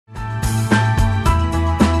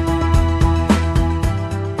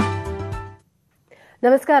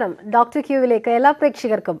നമസ്കാരം. ഡോക്ടർ ക്യൂവിലേക്ക് എല്ലാ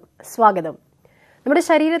പ്രേക്ഷകർക്കും സ്വാഗതം. നമ്മുടെ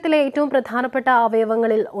ശരീരത്തിലെ ഏറ്റവും പ്രധാനപ്പെട്ട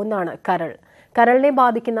അവയവങ്ങളിൽ ഒന്നാണ് കരൾ. കരളിനെ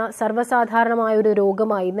ബാധിക്കുന്ന സർവ്വസാധാരണമായ ഒരു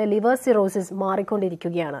രോഗമായി ഇന്ന് ലിവർ സിറോസിസ്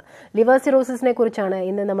മാറിക്കൊണ്ടിരിക്കുകയാണ്. ലിവർ സിറോസിസിനെ കുറിച്ചാണ്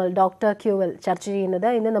ഇന്ന് നമ്മൾ ഡോക്ടർ ക്യൂവിൽ ചർച്ച ചെയ്യുന്നത്.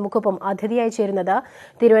 ഇന്ന് നമുക്കൊപ്പം അതിഥിയായി ചേരുന്നത്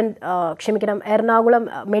എറണാകുളം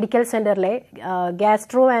മെഡിക്കൽ സെന്ററിലെ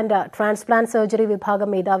ഗാസ്ട്രോ ആൻഡ് ട്രാൻസ്പ്ലാന്റ് സർജറി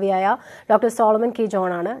വിഭാഗം മേധാവിയായ ഡോക്ടർ സോളമൻ കെ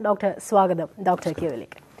ജോൺ ആണ്. ഡോക്ടർ, സ്വാഗതം ഡോക്ടർ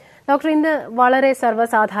ക്യൂവിലേക്ക്. ഡോക്ടർ, ഇന്ന് വളരെ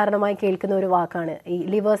സർവ്വസാധാരണമായി കേൾക്കുന്ന ഒരു വാക്കാണ് ഈ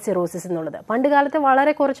ലിവർ സിറോസിസ് എന്നുള്ളത്. പണ്ട് കാലത്ത്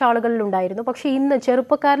വളരെ കുറച്ച് ആളുകളിൽ ഉണ്ടായിരുന്നു. പക്ഷേ ഇന്ന്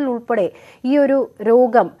ചെറുപ്പക്കാരിൽ ഉൾപ്പെടെ ഈ ഒരു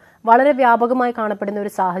രോഗം വളരെ വ്യാപകമായി കാണപ്പെടുന്ന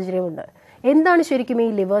ഒരു സാഹചര്യമുണ്ട്. എന്താണ് ശരിക്കും ഈ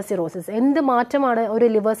ലിവർ സിറോസിസ്? എന്ത് മാറ്റമാണ് ഒരു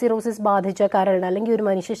ലിവർ സിറോസിസ് ബാധിച്ച കരളിന് അല്ലെങ്കിൽ ഒരു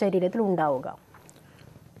മനുഷ്യ ശരീരത്തിൽ ഉണ്ടാവുക?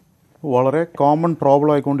 വളരെ കോമൺ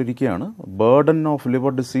പ്രോബ്ലം ആയിക്കൊണ്ടിരിക്കുകയാണ്. ബേർഡൻ ഓഫ്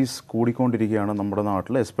ലിവർ ഡിസീസ് കൂടിക്കൊണ്ടിരിക്കുകയാണ് നമ്മുടെ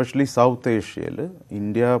നാട്ടിൽ, എസ്പെഷ്യലി സൗത്ത് ഏഷ്യയിൽ.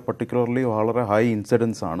 ഇന്ത്യ പർട്ടിക്കുലർലി വളരെ ഹൈ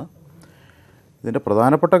ഇൻസിഡൻസ് ആണ്. ഇതിൻ്റെ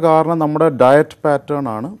പ്രധാനപ്പെട്ട കാരണം നമ്മുടെ ഡയറ്റ് പാറ്റേൺ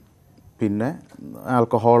ആണ്, പിന്നെ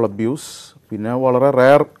ആൽക്കഹോൾ അബ്യൂസ്, പിന്നെ വളരെ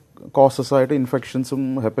റെയർ കോസസ് ആയിട്ട് ഇൻഫെക്ഷൻസും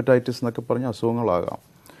ഹെപ്പറ്റൈറ്റിസ് എന്നൊക്കെ പറഞ്ഞ അസുഖങ്ങളാകാം.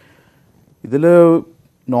 ഇതിൽ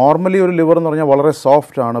നോർമലി ഒരു ലിവർ എന്ന് പറഞ്ഞാൽ വളരെ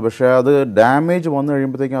സോഫ്റ്റ് ആണ്, പക്ഷേ അത് ഡാമേജ് വന്നു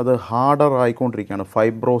കഴിയുമ്പോഴത്തേക്കും അത് ഹാർഡർ ആയിക്കൊണ്ടിരിക്കുകയാണ്.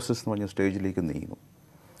 ഫൈബ്രോസിസ് എന്ന് പറഞ്ഞ സ്റ്റേജിലേക്ക് നീങ്ങും.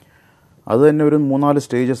 അത് തന്നെ ഒരു 3-4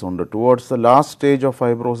 സ്റ്റേജസ് ഉണ്ട്. Towards the last stage of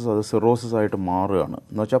fibrosis അത് സിറോസിസ് ആയിട്ട് മാറുകയാണ്.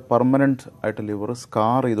 എന്ന് വെച്ചാൽ പെർമനൻറ്റ് ആയിട്ട് ലിവർ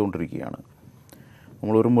സ്കാർ ചെയ്തുകൊണ്ടിരിക്കുകയാണ്.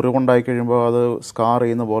 നമ്മളൊരു മുറിവുണ്ടായി കഴിയുമ്പോൾ അത് സ്കാർ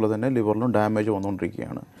ചെയ്യുന്ന പോലെ തന്നെ ലിവറിലും ഡാമേജ്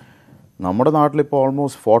വന്നുകൊണ്ടിരിക്കുകയാണ്. നമ്മുടെ നാട്ടിലിപ്പോൾ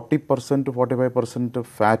ഓൾമോസ്റ്റ് 40-45%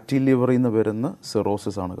 ഫാറ്റി ലിവറിൽ നിന്ന് വരുന്ന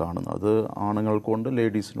സിറോസിസ് ആണ് കാണുന്നത്. അത് ആണുങ്ങൾക്കുണ്ട്,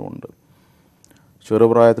 ലേഡീസിനും ഉണ്ട്.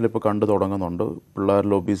 ചെറുപ്രായത്തിലിപ്പോൾ കണ്ടു തുടങ്ങുന്നുണ്ട്.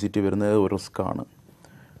 പിള്ളേരിൽ ഒബീസിറ്റി വരുന്നത് ഒരു റിസ്ക്കാണ്.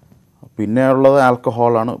 പിന്നെ ഉള്ളത്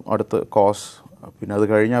ആൽക്കഹോളാണ് അടുത്ത കോസ്. പിന്നെ അത്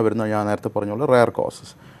കഴിഞ്ഞാൽ വരുന്ന ഞാൻ നേരത്തെ പറഞ്ഞ പോലെ റെയർ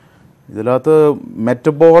കോസസ്. ഇതിനകത്ത്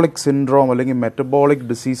മെറ്റബോളിക് സിൻഡ്രോം അല്ലെങ്കിൽ മെറ്റബോളിക്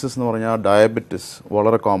ഡിസീസസ് എന്ന് പറഞ്ഞാൽ ഡയബറ്റിസ്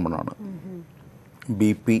വളരെ കോമൺ ആണ്.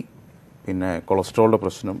 BP, പിന്നെ കൊളസ്ട്രോളിൻ്റെ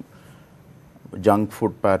പ്രശ്നം, junk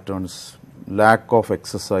food patterns, lack of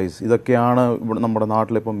exercise, ഇതൊക്കെയാണ് ഇവിടെ നമ്മുടെ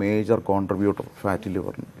നാട്ടിലിപ്പോൾ മേജർ കോൺട്രിബ്യൂട്ടർ ഫാറ്റി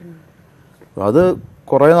ലിവറിന്. അത്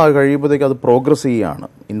കുറേ നാൾ കഴിയുമ്പോഴത്തേക്ക് അത് പ്രോഗ്രസ് ചെയ്യുകയാണ്.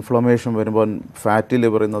 ഇൻഫ്ലമേഷൻ വരുമ്പോൾ ഫാറ്റി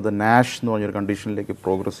ലിവർ എന്നത് നാഷ് എന്ന് പറഞ്ഞൊരു കണ്ടീഷനിലേക്ക്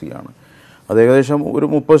പ്രോഗ്രസ് ചെയ്യുകയാണ്. അത് ഏകദേശം ഒരു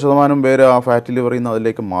 30% പേര് ആ ഫാറ്റി ലിവറിൽ നിന്ന്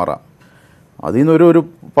അതിലേക്ക് മാറാം. അതിൽ നിന്നൊരു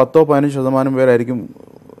 10-15% പേരായിരിക്കും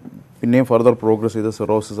പിന്നെയും ഫർദർ പ്രോഗ്രസ് ചെയ്ത്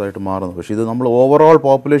സിറോസിസ് ആയിട്ട് മാറുന്നത്. പക്ഷേ ഇത് നമ്മൾ ഓവറോൾ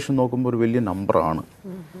പോപ്പുലേഷൻ നോക്കുമ്പോൾ ഒരു വലിയ നമ്പറാണ്.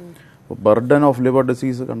 ബർഡൻ ഓഫ് ലിവർ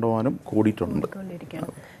ഡിസീസ് കണ്ടുപോകാനും കൂടിയിട്ടുണ്ട്.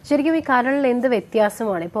 ശരിക്കും ഈ കരളിൽ എന്ത്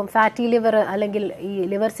വ്യത്യാസമാണ്? ഇപ്പം ഫാറ്റി ലിവർ അല്ലെങ്കിൽ ഈ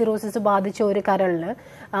ലിവർ സിറോസിസ് ബാധിച്ച ഒരു കരളിന്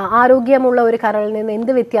ആരോഗ്യമുള്ള ഒരു കരളിൽ നിന്ന്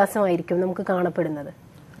എന്ത് വ്യത്യാസമായിരിക്കും നമുക്ക് കാണപ്പെടുന്നത്?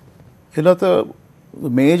 ഇതിനകത്ത്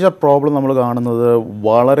മേജർ പ്രോബ്ലം നമ്മൾ കാണുന്നത്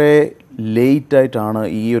വളരെ ലേറ്റ് ആയിട്ടാണ്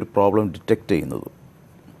ഈ ഒരു പ്രോബ്ലം ഡിറ്റക്റ്റ് ചെയ്യുന്നത്.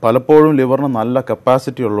 പലപ്പോഴും ലിവറിന് നല്ല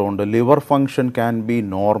കപ്പാസിറ്റി ഉള്ളതുകൊണ്ട് liver function can be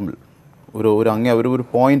normal. ഒരു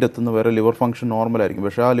പോയിന്റ് എത്തുന്ന വരെ ലിവർ ഫങ്ഷൻ നോർമലായിരിക്കും.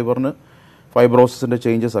 പക്ഷേ ആ ലിവറിന് ഫൈബ്രോസിസിൻ്റെ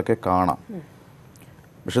ചേഞ്ചസ് ഒക്കെ കാണാം.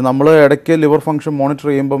 പക്ഷെ നമ്മൾ ഇടയ്ക്ക് ലിവർ ഫങ്ഷൻ മോണിറ്റർ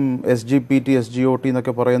ചെയ്യുമ്പം SGPT, SGOT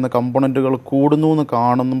എന്നൊക്കെ പറയുന്ന കമ്പോണൻറ്റുകൾ കൂടുന്നു എന്ന്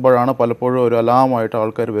കാണുമ്പോഴാണ് പലപ്പോഴും ഒരു അലാമായിട്ട്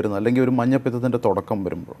ആൾക്കാർ വരുന്നത്. അല്ലെങ്കിൽ ഒരു മഞ്ഞപ്പിത്തത്തിൻ്റെ തുടക്കം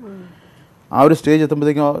വരുമ്പോൾ ആ ഒരു സ്റ്റേജ്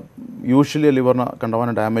എത്തുമ്പോഴത്തേക്കും യൂഷ്വലി ലിവറിന്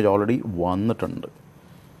കണ്ടമാനം ഡാമേജ് ഓൾറെഡി വന്നിട്ടുണ്ട്.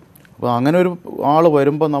 അപ്പോൾ അങ്ങനെ ഒരു ആൾ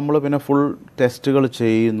വരുമ്പോൾ നമ്മൾ പിന്നെ ഫുൾ ടെസ്റ്റുകൾ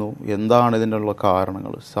ചെയ്യുന്നു. എന്താണ് ഇതിൻ്റെ ഉള്ള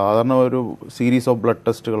കാരണങ്ങൾ? സാധാരണ ഒരു സീരീസ് ഓഫ് ബ്ലഡ്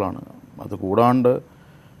ടെസ്റ്റുകളാണ്. അത് കൂടാണ്ട്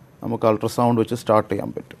നമുക്ക് അൾട്രാസൗണ്ട് വെച്ച് സ്റ്റാർട്ട് ചെയ്യാൻ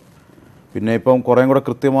പറ്റും. പിന്നെ ഇപ്പം കുറേയും കൂടെ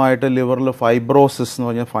കൃത്യമായിട്ട് ലിവറിൽ ഫൈബ്രോസിസ് എന്ന്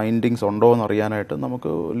പറഞ്ഞാൽ ഫൈൻഡിങ്സ് ഉണ്ടോ എന്ന് അറിയാനായിട്ട്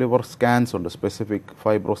നമുക്ക് ലിവർ സ്കാൻസ് ഉണ്ട്, സ്പെസിഫിക്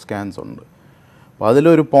ഫൈബ്രോ സ്കാൻസ് ഉണ്ട്. അപ്പോൾ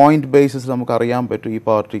അതിലൊരു പോയിന്റ് ബേസിസ് നമുക്ക് അറിയാൻ പറ്റും ഈ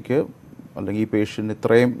പാർട്ടിക്ക് അല്ലെങ്കിൽ ഈ പേഷ്യൻറ്റിന്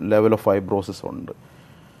ഇത്രയും ലെവൽ ഓഫ് ഫൈബ്രോസിസ് ഉണ്ട്.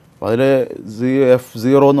 അപ്പോൾ അതിൽ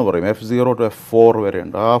F0 എന്ന് പറയും, F0 to F4 വരെ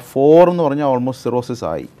ഉണ്ട്. ആ 4 എന്ന് പറഞ്ഞാൽ ഓൾമോസ്റ്റ് സിറോസിസ്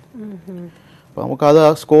ആയി. അപ്പോൾ നമുക്കത്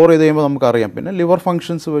സ്കോർ ചെയ്ത് കഴിയുമ്പോൾ നമുക്കറിയാം. പിന്നെ ലിവർ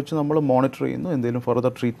ഫങ്ഷൻസ് വെച്ച് നമ്മൾ മോണിറ്റർ ചെയ്യുന്നു. എന്തെങ്കിലും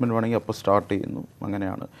ഫർദർ ട്രീറ്റ്മെൻറ്റ് വേണമെങ്കിൽ അപ്പോൾ സ്റ്റാർട്ട് ചെയ്യുന്നു.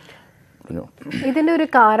 അങ്ങനെയാണ്. ഇതിൻ്റെ ഒരു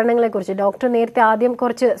കാരണങ്ങളെക്കുറിച്ച് ഡോക്ടർ നേരത്തെ ആദ്യം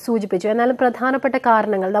കുറച്ച് സൂചിപ്പിച്ചു. എന്നാലും പ്രധാനപ്പെട്ട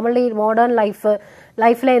കാരണങ്ങൾ നമ്മളുടെ ഈ മോഡേൺ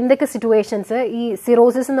ലൈഫിലെ എന്തൊക്കെ സിറ്റുവേഷൻസ് ഈ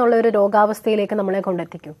സിറോസിസ് എന്നുള്ള ഒരു രോഗാവസ്ഥയിലേക്ക് നമ്മളെ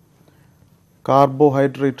കൊണ്ടെത്തിക്കും?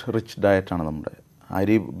 കാർബോഹൈഡ്രേറ്റ് റിച്ച് ഡയറ്റാണ് നമ്മുടെ.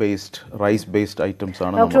 അരി ബേസ്ഡ്, റൈസ് ബേസ്ഡ് ഐറ്റംസ്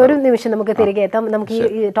ആണ്. ഡോക്ടർ, ഒരു നിമിഷം നമുക്ക് തിരികെ എത്താം. നമുക്ക്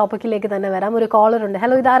ഈ ടോപ്പിക്കിലേക്ക് തന്നെ വരാം. ഒരു കോളർ ഉണ്ട്.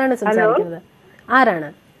 ഹലോ, ഇതാരാണ് സംസാരിക്കുന്നത്? ആരാണ്?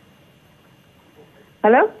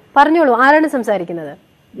 ഹലോ, പറഞ്ഞോളൂ. ആരാണ് സംസാരിക്കുന്നത്?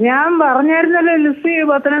 ഞാൻ പറഞ്ഞായിരുന്നല്ലോ,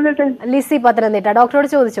 ലിസി പത്തനംതിട്ട. ഡോക്ടറോട്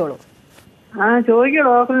ചോദിച്ചോളൂ. ചോദിക്കോ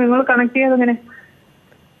ഡോക്ടർ, നിങ്ങൾ കണക്ട് ചെയ്തെങ്ങനെ?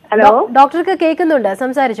 ഹലോ, ഡോക്ടർക്ക് കേൾക്കുന്നുണ്ട്,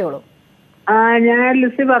 സംസാരിച്ചോളൂ. ഞാൻ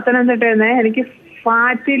ലിസി പത്തനംതിട്ട. എനിക്ക്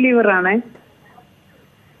ഫാറ്റി ലിവർ ആണ്.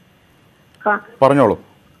 പറഞ്ഞോളൂ.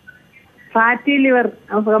 ഫാറ്റി ലിവർ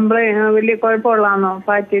കംപ്ലൈന്റ് വലിയ കുഴപ്പമുള്ളതാണോ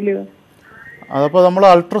ഫാറ്റി ലിവർ? അതപ്പോൾ നമ്മൾ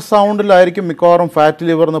അൾട്രാസൗണ്ടിലായിരിക്കും മിക്കവാറും ഫാറ്റ്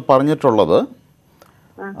ലിവർ എന്ന് പറഞ്ഞിട്ടുള്ളത്.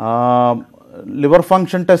 ലിവർ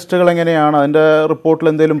ഫങ്ഷൻ ടെസ്റ്റുകൾ എങ്ങനെയാണ്? അതിൻ്റെ റിപ്പോർട്ടിൽ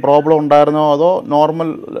എന്തെങ്കിലും പ്രോബ്ലം ഉണ്ടായിരുന്നോ അതോ നോർമൽ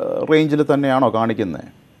റേഞ്ചിൽ തന്നെയാണോ കാണിക്കുന്നത്?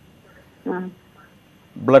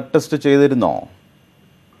 ബ്ലഡ് ടെസ്റ്റ് ചെയ്തിരുന്നോ?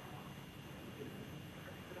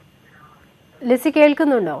 ലിസി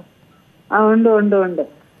കേൾക്കുന്നുണ്ടോ? ഉണ്ട്.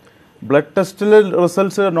 ബ്ലഡ് ടെസ്റ്റിൽ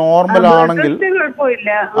റിസൾട്ട്സ് നോർമൽ ആണെങ്കിൽ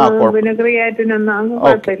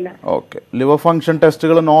ഓക്കെ. ലിവർ ഫങ്ഷൻ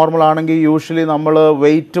ടെസ്റ്റുകൾ നോർമൽ ആണെങ്കിൽ യൂഷ്വലി നമ്മൾ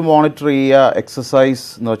വെയിറ്റ് മോണിറ്റർ ചെയ്യുക, എക്സസൈസ്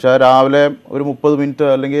എന്ന് വെച്ചാൽ രാവിലെ ഒരു 30 മിനിറ്റ്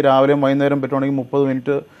അല്ലെങ്കിൽ രാവിലെ വൈകുന്നേരം പറ്റുവാണെങ്കിൽ 30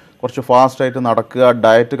 മിനിറ്റ് കുറച്ച് ഫാസ്റ്റ് ആയിട്ട് നടക്കുക,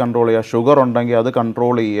 ഡയറ്റ് കൺട്രോൾ ചെയ്യുക, ഷുഗർ ഉണ്ടെങ്കിൽ അത്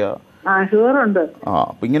കൺട്രോൾ ചെയ്യുക.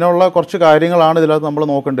 അപ്പം ഇങ്ങനെയുള്ള കുറച്ച് കാര്യങ്ങളാണ് ഇതിനകത്ത് നമ്മൾ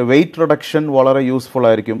നോക്കേണ്ടത്. വെയിറ്റ് റിഡക്ഷൻ വളരെ യൂസ്ഫുൾ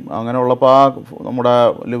ആയിരിക്കും. അങ്ങനെയുള്ളപ്പോൾ നമ്മുടെ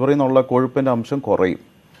ലിവറിൽ നിന്നുള്ള കൊഴുപ്പിൻ്റെ അംശം കുറയും.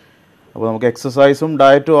 അപ്പോൾ നമുക്ക് എക്സസൈസും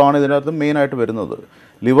ഡയറ്റും ആണ് ഇതിനകത്ത് മെയിനായിട്ട് വരുന്നത്.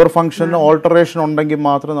 ലിവർ ഫംഗ്ഷന് ഓൾട്ടറേഷൻ ഉണ്ടെങ്കിൽ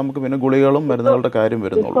മാത്രമേ നമുക്ക് പിന്നെ ഗുളികളും മരുന്നുകളുടെ കാര്യം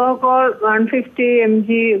വരുന്നുള്ളൂ.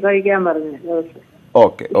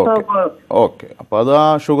 ഓക്കെ. അപ്പോൾ അത് ആ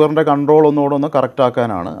ഷുഗറിൻ്റെ കൺട്രോൾ ഒന്നുകൂടെ ഒന്ന് കറക്റ്റ്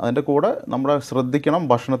ആക്കാനാണ്. അതിൻ്റെ കൂടെ നമ്മുടെ ശ്രദ്ധിക്കണം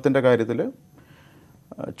ഭക്ഷണത്തിൻ്റെ കാര്യത്തിൽ.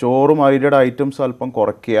 ചോറും അരിയുടെ ഐറ്റംസ് അല്പം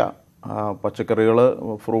കുറയ്ക്കുക, പച്ചക്കറികൾ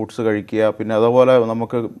ഫ്രൂട്ട്സ് കഴിക്കുക. പിന്നെ അതുപോലെ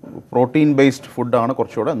നമുക്ക് പ്രോട്ടീൻ ബേസ്ഡ് ഫുഡാണ്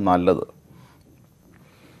കുറച്ചുകൂടെ നല്ലത്.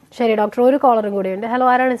 ശരി ഡോക്ടർ, ഒരു കോളറും കൂടിയുണ്ട്. ഹലോ,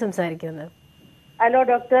 ആരാണ് സംസാരിക്കുന്നത്? Hello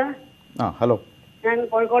doctor. ഹലോ, ഞാൻ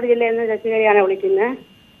കോഴിക്കോട് ജില്ലയിൽ നിന്ന് ശശികലയാണ് വിളിക്കുന്നത്.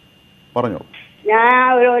 പറഞ്ഞോളൂ. ഞാൻ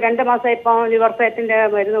ഒരു 2 മാസം ഇപ്പം ലിവർ ഫാറ്റിന്റെ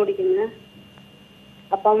മരുന്ന് കുടിക്കുന്നത്.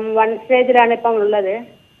 അപ്പം 1 സ്റ്റേജിലാണ് ഇപ്പം ഉള്ളത്.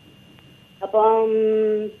 അപ്പം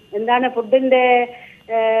എന്താണ് ഫുഡിന്റെ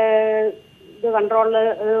ഇത് കൺട്രോളിൽ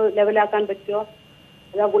ലെവലാക്കാൻ പറ്റുമോ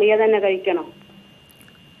അതോ ഗുളിക തന്നെ കഴിക്കണോ?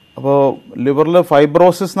 അപ്പോൾ ലിവറിൽ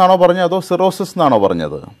ഫൈബ്രോസിസ് എന്നാണോ പറഞ്ഞത് അതോ സിറോസിസ് എന്നാണോ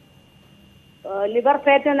പറഞ്ഞത്? ലിവർ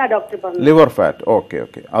ഫാറ്റ് എന്നാ ഡോക്ടർ പറഞ്ഞു. Liver fat. ഓക്കെ.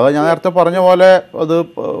 അത് ഞാൻ നേരത്തെ പറഞ്ഞ പോലെ അത്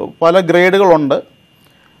പല ഗ്രേഡുകളുണ്ട്.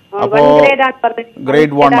 അപ്പോൾ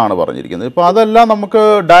ഗ്രേഡ് 1 ആണ് പറഞ്ഞിരിക്കുന്നത്. ഇപ്പോൾ അതെല്ലാം നമുക്ക്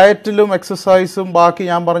ഡയറ്റിലും എക്സസൈസും ബാക്കി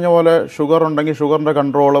ഞാൻ പറഞ്ഞ പോലെ ഷുഗർ ഉണ്ടെങ്കിൽ ഷുഗറിന്റെ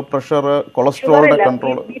കൺട്രോൾ, പ്രഷർ, കൊളസ്ട്രോളിന്റെ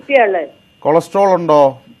കൺട്രോൾ. കൊളസ്ട്രോൾ ഉണ്ടോ?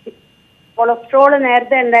 കൊളസ്ട്രോൾ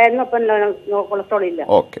നേരത്തെ ഉണ്ടായിരുന്നു, ഇപ്പം കൊളസ്ട്രോൾ ഇല്ല.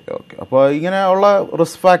 ഓക്കെ. അപ്പോൾ ഇങ്ങനെയുള്ള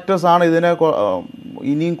റിസ്ക് ഫാക്ടേഴ്സ് ആണ് ഇതിനെ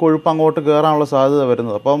ഇനിയും കൊഴുപ്പ് അങ്ങോട്ട് കയറാനുള്ള സാധ്യത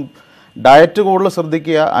വരുന്നത്. അപ്പം ഡയറ്റ് കൂടുതൽ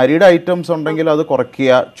ശ്രദ്ധിക്കുക. അരിയുടെ ഐറ്റംസ് ഉണ്ടെങ്കിൽ അത്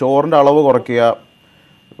കുറയ്ക്കുക, ചോറിൻ്റെ അളവ് കുറയ്ക്കുക.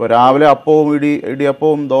 ഇപ്പോൾ രാവിലെ അപ്പവും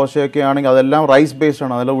ഇടിയപ്പവും ദോശയൊക്കെ ആണെങ്കിൽ അതെല്ലാം റൈസ് ബേസ്ഡ്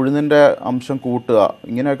ആണ്, അതിൽ ഉഴുന്നിൻ്റെ അംശം കൂട്ടുക.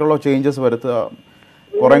 ഇങ്ങനെയൊക്കെയുള്ള ചേഞ്ചസ് വരുത്തുക.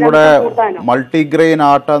 കുറേ കൂടെ മൾട്ടിഗ്രെയിൻ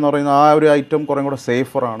ആട്ട എന്ന് പറയുന്ന ആ ഒരു ഐറ്റം കുറേ കൂടെ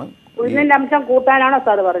സേഫറാണ്. ഉഴുന്നിന്റെ അംശം കൂട്ടാനാണോ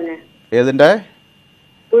സാർ പറഞ്ഞത്? ഏതിന്റെ?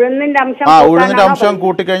 ഉഴുന്നിന്റെ അംശം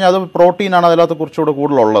കൂട്ടിക്കഴിഞ്ഞാൽ അത് പ്രോട്ടീൻ ആണ് അതിനകത്ത് കുറച്ചുകൂടെ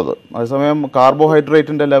കൂടുതലുള്ളത്. അതേസമയം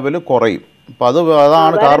കാർബോഹൈഡ്രേറ്റിന്റെ ലെവൽ കുറയും. അപ്പൊ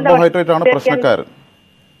അതാണ് കാർബോഹൈഡ്രേറ്റ് ആണ് പ്രശ്നക്കാരൻ.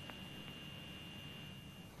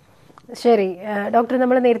 ശരി ഡോക്ടർ,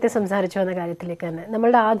 നമ്മൾ നേരത്തെ സംസാരിച്ചു വന്ന കാര്യത്തിലേക്ക് തന്നെ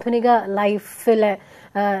നമ്മളുടെ ആധുനിക ലൈഫിലെ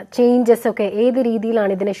ചേഞ്ചസ് ഒക്കെ ഏത്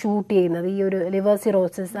രീതിയിലാണ് ഇതിനെ ഷൂട്ട് ചെയ്യുന്നത്? ഈ ഒരു ലിവർ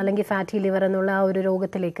സിറോസിസ് അല്ലെങ്കിൽ ഫാറ്റി ലിവർ എന്നുള്ള ആ ഒരു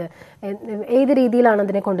രോഗത്തിലേക്ക് ഏത് രീതിയിലാണ്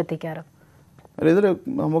അതിനെ കൊണ്ടെത്തിക്കാറ്? ഇതിൽ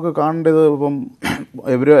നമുക്ക് കാണേണ്ടത് ഇപ്പം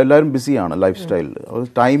എല്ലാവരും ബിസിയാണ് ലൈഫ് സ്റ്റൈലിൽ, അത്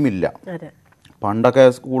ടൈമില്ല. പണ്ടൊക്കെ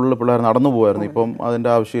സ്കൂളിൽ പിള്ളേർ നടന്നു പോകുമായിരുന്നു, ഇപ്പം അതിൻ്റെ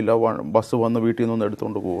ആവശ്യമില്ല. ബസ് വന്ന് വീട്ടിൽ നിന്ന്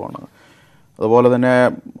എടുത്തുകൊണ്ട് പോവുകയാണ്. അതുപോലെ തന്നെ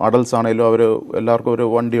അഡൽട്സ് ആണെങ്കിലും എല്ലാവർക്കും ഒരു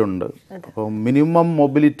വണ്ടിയുണ്ട്. അപ്പോൾ മിനിമം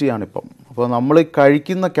മൊബിലിറ്റിയാണിപ്പം. അപ്പോൾ നമ്മൾ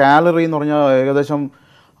കഴിക്കുന്ന കാലറി എന്ന് പറഞ്ഞാൽ ഏകദേശം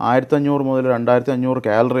 1500 മുതൽ 2500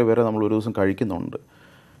 കാലറി വരെ നമ്മൾ ഒരു ദിവസം കഴിക്കുന്നുണ്ട്.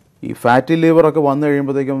 ഈ ഫാറ്റി ലിവറൊക്കെ വന്നു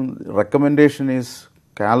കഴിയുമ്പോഴത്തേക്കും റെക്കമെൻഡേഷൻ ഈസ്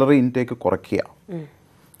കാലറി ഇൻടേക്ക് കുറയ്ക്കുക.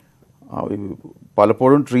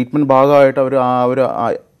 പലപ്പോഴും ട്രീറ്റ്മെൻറ്റ് ഭാഗമായിട്ട് അവർ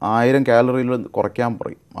 1000 കാലറിയിൽ കുറയ്ക്കാൻ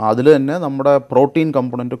പറയും. അതിൽ തന്നെ നമ്മുടെ പ്രോട്ടീൻ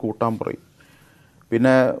കമ്പോണൻറ്റ് കൂട്ടാൻ പറയും.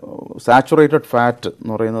 പിന്നെ സാച്ചുറേറ്റഡ് ഫാറ്റ്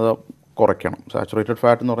എന്ന് പറയുന്നത് കുറയ്ക്കണം. സാച്ചുറേറ്റഡ്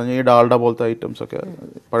ഫാറ്റ് എന്ന് പറഞ്ഞാൽ ഈ ഡാൽഡ പോലത്തെ ഐറ്റംസൊക്കെ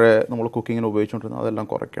പഴയ നമ്മൾ കുക്കിങ്ങിന് ഉപയോഗിച്ചുകൊണ്ടിരുന്നത് അതെല്ലാം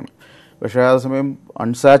കുറയ്ക്കണം. പക്ഷേ അതേസമയം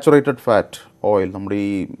അൺസാച്ചുറേറ്റഡ് ഫാറ്റ് ഓയിൽ, നമ്മുടെ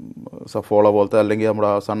ഈ സഫോള പോലത്തെ അല്ലെങ്കിൽ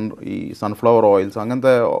നമ്മുടെ ഈ സൺഫ്ലവർ ഓയിൽസ്,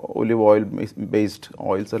 അങ്ങനത്തെ ഒലിവ് ഓയിൽ ബേസ്ഡ്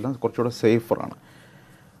ഓയിൽസ് എല്ലാം കുറച്ചുകൂടെ സേഫറാണ്.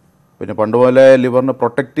 പിന്നെ പണ്ടുപോലെ ലിവറിന്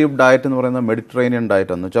പ്രൊട്ടക്റ്റീവ് ഡയറ്റ് എന്ന് പറയുന്നത് മെഡിറ്ററേനിയൻ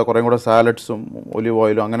ഡയറ്റ് എന്ന് വെച്ചാൽ കുറേ കൂടെ സാലഡ്സും ഒലിവ്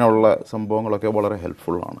ഓയിലും അങ്ങനെയുള്ള സംഭവങ്ങളൊക്കെ വളരെ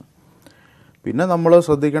ഹെൽപ്ഫുള്ളാണ്. പിന്നെ നമ്മൾ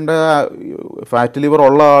ശ്രദ്ധിക്കേണ്ട ഫാറ്റ് ലിവർ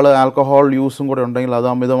ഉള്ള ആൾ ആൽക്കഹോൾ യൂസും കൂടെ ഉണ്ടെങ്കിൽ അത്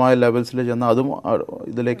അമിതമായ ലെവൽസിൽ ചെന്ന് അതും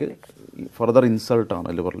ഇതിലേക്ക് ഫർദർ ഇൻസൾട്ടാണ്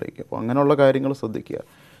ലിവറിലേക്ക്. അപ്പോൾ അങ്ങനെയുള്ള കാര്യങ്ങൾ ശ്രദ്ധിക്കുക.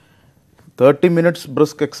 30 മിനിറ്റ്സ്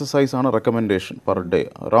ബ്രിസ്ക് എക്സസൈസ് ആണ് recommendation per day.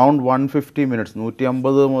 Around 150 minutes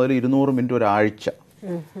 150 മുതൽ 200 മിനിറ്റ് ഒരാഴ്ച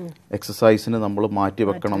എക്സസൈസിന് നമ്മൾ മാറ്റി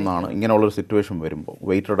വെക്കണം എന്നാണ് ഇങ്ങനെയുള്ളൊരു സിറ്റുവേഷൻ വരുമ്പോൾ.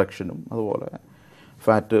 വെയിറ്റ് റിഡക്ഷനും അതുപോലെ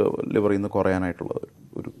ഫാറ്റ് ലിവറിൽ നിന്ന് കുറയാനായിട്ടുള്ളത്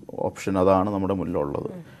ഒരു ഓപ്ഷൻ അതാണ് നമ്മുടെ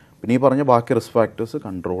മുന്നിലുള്ളത്. പിന്നെ ഈ പറഞ്ഞ ബാക്കി റിസ്ക് ഫാക്ടേഴ്സ്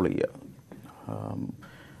കൺട്രോൾ ചെയ്യുക.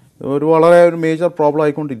 ഒരു വളരെ ഒരു മേജർ പ്രോബ്ലം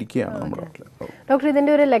ആയിക്കൊണ്ടിരിക്കുകയാണ് നമ്മുടെ നാട്ടിൽ. ഡോക്ടർ,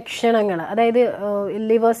 ഇതിന്റെ ഒരു ലക്ഷണങ്ങൾ, അതായത്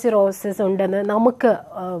ലിവർ സിറോസിസ് ഉണ്ടെന്ന് നമുക്ക്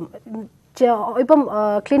ഇപ്പം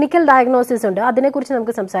ക്ലിനിക്കൽ ഡയഗ്നോസിസ് ഉണ്ട്, അതിനെക്കുറിച്ച്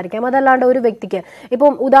നമുക്ക് സംസാരിക്കാം. അതല്ലാണ്ട് ഒരു വ്യക്തിക്ക്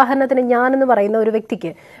ഇപ്പം ഉദാഹരണത്തിന് ഞാനെന്ന് പറയുന്ന ഒരു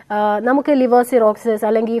വ്യക്തിക്ക് നമുക്ക് ലിവർ സിറോസിസ്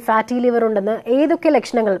അല്ലെങ്കിൽ ഫാറ്റി ലിവർ ഉണ്ടെന്ന് ഏതൊക്കെ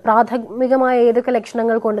ലക്ഷണങ്ങൾ, പ്രാഥമികമായ ഏതൊക്കെ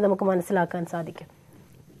ലക്ഷണങ്ങൾ കൊണ്ട് നമുക്ക് മനസ്സിലാക്കാൻ സാധിക്കും?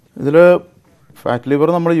 ഇതിൽ ഫാറ്റ് ലിവർ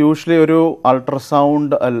നമ്മൾ യൂഷ്വലി ഒരു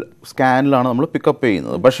അൾട്രാസൗണ്ട് സ്കാനിലാണ് നമ്മൾ പിക്കപ്പ്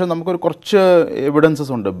ചെയ്യുന്നത്. പക്ഷേ നമുക്കൊരു കുറച്ച്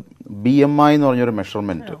എവിഡൻസസ് ഉണ്ട്. BMI എന്ന് പറഞ്ഞൊരു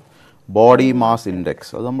മെഷർമെൻറ്റ്, ബോഡി മാസ്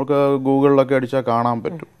ഇൻഡെക്സ്, അത് നമുക്ക് ഗൂഗിളിലൊക്കെ അടിച്ചാൽ കാണാൻ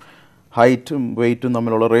പറ്റും. ഹൈറ്റും വെയ്റ്റും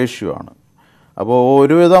തമ്മിലുള്ള റേഷ്യോ ആണ്. അപ്പോൾ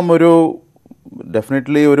ഒരുവിധം ഒരു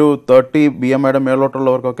ഡെഫിനറ്റ്ലി ഒരു 30 BMIയുടെ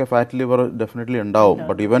മേലോട്ടുള്ളവർക്കൊക്കെ ഫാറ്റ് ലിവർ ഡെഫിനറ്റ്ലി ഉണ്ടാവും.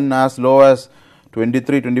 But even as law as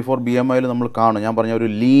 23-24 BMIയിൽ നമ്മൾ കാണും. ഞാൻ പറഞ്ഞ ഒരു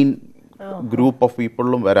ലീൻ ഗ്രൂപ്പ് ഓഫ്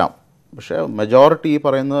പീപ്പിളിലും വരാം. പക്ഷേ മെജോറിറ്റി ഈ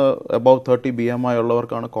പറയുന്ന അബവ് 30 BMI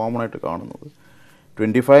ഉള്ളവർക്കാണ് കോമൺ ആയിട്ട് കാണുന്നത്.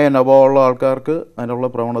 25 ആൻഡ് അബവ് ഉള്ള ആൾക്കാർക്ക് അതിനുള്ള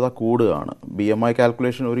പ്രവണത കൂടുകയാണ്. BMI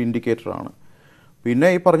കാൽക്കുലേഷൻ ഒരു ഇൻഡിക്കേറ്ററാണ്. പിന്നെ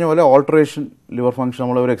ഈ പറഞ്ഞ പോലെ ഓൾട്ടറേഷൻ ലിവർ ഫംഗ്ഷൻ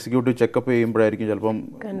നമ്മൾ ഒരു എക്സിക്യൂട്ടീവ് ചെക്കപ്പ് ചെയ്യുമ്പോഴായിരിക്കും ചിലപ്പം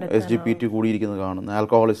SGPT കൂടിയിരിക്കുന്നത് കാണുന്നത്.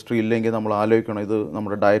 ആൽക്കഹോൾ ഹിസ്റ്ററി ഇല്ലെങ്കിൽ നമ്മൾ ആലോചിക്കണം ഇത്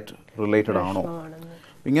നമ്മുടെ ഡയറ്റ് റിലേറ്റഡ് ആണോ.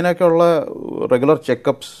 ഇങ്ങനെയൊക്കെയുള്ള റെഗുലർ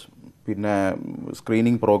ചെക്കപ്സ്, പിന്നെ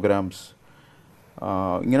സ്ക്രീനിങ് പ്രോഗ്രാംസ്,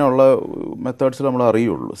 ഇങ്ങനെയുള്ള മെത്തേഡ്സിൽ നമ്മൾ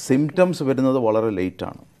അറിയുള്ളൂ. സിംറ്റംസ് വരുന്നത് വളരെ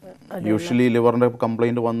ലേറ്റാണ്. യൂഷ്വലി ലിവറിൻ്റെ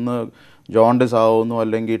കംപ്ലൈൻറ്റ് വന്ന് ജോണ്ടിസ് ആവുന്നു,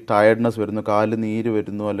 അല്ലെങ്കിൽ ടയർഡ്നെസ് വരുന്നു, കാല് നീര്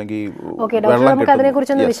വരുന്നു, അല്ലെങ്കിൽ നമുക്ക്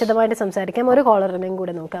അതിനെക്കുറിച്ചൊന്ന് വിശദമായിട്ട് സംസാരിക്കാം. ഒരു കോളറിനെയും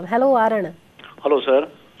കൂടെ നോക്കാം. ഹലോ, ആരാണ്? Hello sir.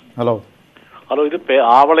 ഹലോ. ഹലോ, ഇത്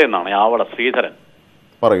ആവള എന്നാണ്. ആവള ശ്രീധരൻ.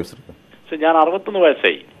 പറയൂ ശ്രീധരൻ. ഞാൻ 61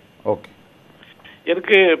 വയസ്സായി. ഓക്കെ.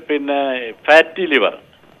 എനിക്ക് പിന്നെ ഫാറ്റി ലിവർ.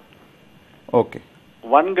 ഓക്കെ.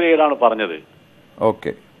 1 ഗ്രേഡാണ് പറഞ്ഞത്.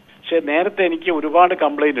 ഓക്കെ. പക്ഷെ നേരത്തെ എനിക്ക് ഒരുപാട്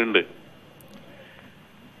കംപ്ലൈന്റ് ഉണ്ട്.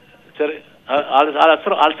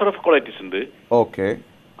 അൾസർ ഓഫ് കൊളൈറ്റിസ് ഉണ്ട്. ഓക്കെ.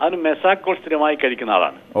 അതിന് മെസാക്കോൾ സ്ഥിരമായി കഴിക്കുന്ന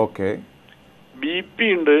ആളാണ്. ഓക്കെ. BP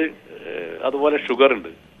ഉണ്ട്, അതുപോലെ ഷുഗർ ഉണ്ട്.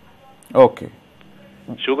 ഓക്കെ.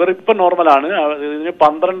 ഷുഗർ ഇപ്പം നോർമലാണ്. ഇതിന്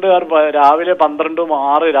 12 രാവിലെ 12ഉം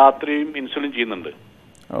 6 രാത്രിയും ഇൻസുലിൻ ചെയ്യുന്നുണ്ട്.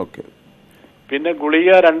 ഓക്കെ. പിന്നെ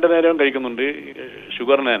ഗുളിക 2 നേരവും കഴിക്കുന്നുണ്ട്,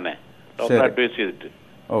 ഷുഗറിന് തന്നെ ഡോക്ടർ അഡ്വൈസ് ചെയ്തിട്ട്.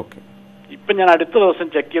 ഓക്കെ. ഇപ്പം ഞാൻ അടുത്ത ദിവസം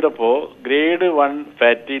ചെക്ക് ചെയ്തപ്പോൾ ഗ്രേഡ് 1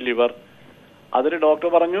 ഫാറ്റി ലിവർ. അതിന് ഡോക്ടർ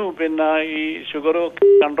പറഞ്ഞു പിന്നെ ഈ ഷുഗർ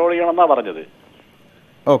കൺട്രോൾ ചെയ്യണമെന്നാ പറഞ്ഞത്.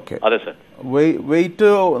 ഓക്കെ. അതെ സർ. വെയിറ്റ്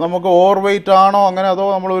നമുക്ക് ഓവർ വെയിറ്റ് ആണോ അങ്ങനെ, അതോ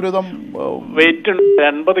നമ്മൾ ഒരുവിധം വെയിറ്റ്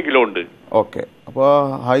 80 കിലോ ഉണ്ട്. ഓക്കെ. അപ്പോൾ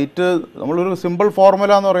ഹൈറ്റ് നമ്മളൊരു സിമ്പിൾ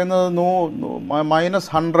ഫോർമുല എന്ന് പറയുന്നത്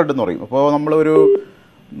 -100 എന്ന് പറയും. അപ്പോൾ നമ്മളൊരു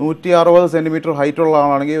 160 സെന്റിമീറ്റർ ഹൈറ്റ് ഉള്ള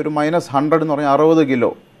ആളാണെങ്കിൽ ഒരു -100 എന്ന് പറഞ്ഞാൽ 60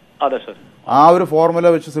 കിലോ. അതെ സർ. ആ ഒരു ഫോർമുല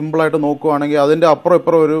വെച്ച് സിമ്പിളായിട്ട് നോക്കുവാണെങ്കിൽ അതിൻ്റെ അപ്പുറം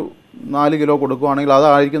ഇപ്പുറം ഒരു 4 കിലോ കൊടുക്കുകയാണെങ്കിൽ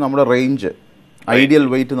അതായിരിക്കും നമ്മുടെ റേഞ്ച്, ഐഡിയൽ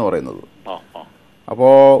വെയിറ്റ് എന്ന് പറയുന്നത്.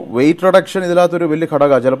 അപ്പോൾ വെയിറ്റ് റിഡക്ഷൻ ഇതിനകത്തൊരു വലിയ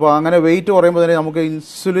ഘടകമാണ്. ചിലപ്പോൾ അങ്ങനെ വെയിറ്റ് കുറയുമ്പോൾ തന്നെ നമുക്ക്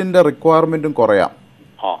ഇൻസുലിൻ്റെ റിക്വയർമെൻറ്റും കുറയാം.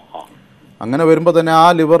 അങ്ങനെ വരുമ്പോൾ തന്നെ ആ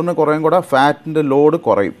ലിവറിന് കുറേയും കൂടെ ഫാറ്റിൻ്റെ ലോഡ്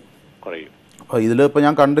കുറയും. അപ്പോൾ ഇതിലിപ്പോൾ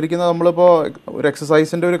ഞാൻ കണ്ടിരിക്കുന്നത് നമ്മളിപ്പോൾ ഒരു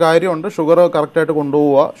എക്സസൈസിൻ്റെ ഒരു കാര്യമുണ്ട്. ഷുഗർ കറക്റ്റായിട്ട്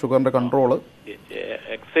കൊണ്ടുപോവുക, ഷുഗറിൻ്റെ കൺട്രോള്.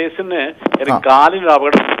 എക്സസൈസിന് കാലിന്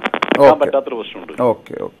അപകടം പറ്റാത്തൊരു പ്രശ്നമുണ്ട്.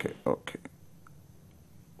 ഓക്കെ. ഓക്കെ. ഓക്കെ.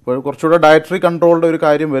 അപ്പോൾ കുറച്ചുകൂടെ ഡയറ്ററി കൺട്രോളിൻ്റെ ഒരു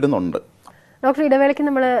കാര്യം വരുന്നുണ്ട്. ഡോക്ടർ, ഇടവേളയ്ക്ക്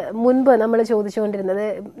മുൻപ് നമ്മൾ ചോദിച്ചുകൊണ്ടിരുന്നത്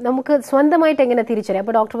നമുക്ക് സ്വന്തമായിട്ട് എങ്ങനെ തിരിച്ചറിയാം.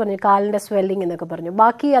 അപ്പോൾ ഡോക്ടർ പറഞ്ഞു കാലിൻ്റെ സ്വെല്ലിംഗ് എന്നൊക്കെ പറഞ്ഞു.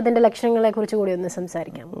 ബാക്കി അതിൻ്റെ ലക്ഷണങ്ങളെ കുറിച്ച് കൂടി ഒന്ന്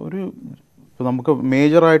സംസാരിക്കാം. ഇപ്പോൾ നമുക്ക്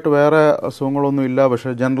മേജറായിട്ട് വേറെ അസുഖങ്ങളൊന്നും ഇല്ല. പക്ഷേ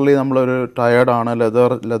ജനറലി നമ്മളൊരു ടയേർഡാണ്,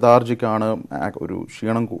 ലെതാർജിക്കാണ്, ഒരു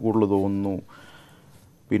ക്ഷീണം കൂടുതൽ തോന്നുന്നു.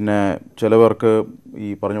 പിന്നെ ചിലവർക്ക് ഈ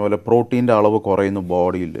പറഞ്ഞ പോലെ പ്രോട്ടീൻ്റെ അളവ് കുറയുന്നു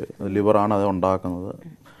ബോഡിയിൽ, ലിവറാണ് അത് ഉണ്ടാക്കുന്നത്.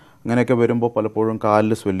 അങ്ങനെയൊക്കെ വരുമ്പോൾ പലപ്പോഴും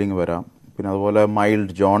കാലിൽ സ്വെല്ലിങ് വരാം. പിന്നെ അതുപോലെ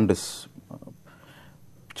മൈൽഡ് ജോണ്ടിസ്,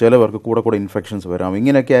 ചിലവർക്ക് കൂടെ ഇൻഫെക്ഷൻസ് വരാം.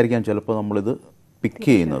 ഇങ്ങനെയൊക്കെ ആയിരിക്കാം ചിലപ്പോൾ നമ്മളിത് പിക്ക്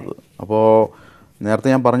ചെയ്യുന്നത്. അപ്പോൾ നേരത്തെ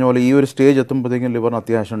ഞാൻ പറഞ്ഞ പോലെ ഈ ഒരു സ്റ്റേജ് എത്തുമ്പോഴത്തേക്കും ലിവറിന്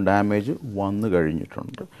അത്യാവശ്യം ഡാമേജ് വന്നു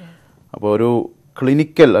കഴിഞ്ഞിട്ടുണ്ട്. അപ്പോൾ ഒരു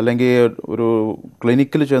ക്ലിനിക്കൽ അല്ലെങ്കിൽ ഒരു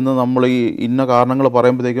ക്ലിനിക്കിൽ ചെന്ന് നമ്മൾ ഈ ഇന്ന കാരണങ്ങൾ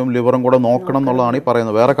പറയുമ്പോഴത്തേക്കും ലിവറും കൂടെ നോക്കണം എന്നുള്ളതാണ് ഈ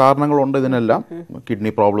പറയുന്നത്. വേറെ കാരണങ്ങളുണ്ട് ഇതിനെല്ലാം.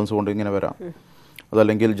 കിഡ്നി പ്രോബ്ലംസ് കൊണ്ട് ഇങ്ങനെ വരാം,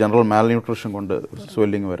 അതല്ലെങ്കിൽ ജനറൽ മാൽന്യൂട്രീഷൻ കൊണ്ട്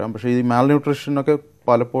സ്വെല്ലിങ് വരാം. പക്ഷേ ഈ മാൽന്യൂട്രീഷനൊക്കെ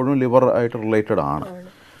പലപ്പോഴും ലിവർ ആയിട്ട് റിലേറ്റഡ് ആണ്.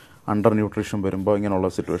 അണ്ടർ ന്യൂട്രീഷൻ വരുമ്പോൾ ഇങ്ങനെയുള്ള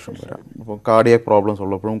സിറ്റുവേഷൻ വരാം. അപ്പോൾ കാർഡിയാക് പ്രോബ്ലംസ്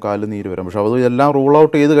ഉള്ളപ്പോഴും കാല് നീര് വരാം. പക്ഷെ അത് എല്ലാം റൂൾ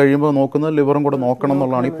ഔട്ട് ചെയ്ത് കഴിയുമ്പോൾ നോക്കുന്നത് ലിവറും കൂടെ നോക്കണം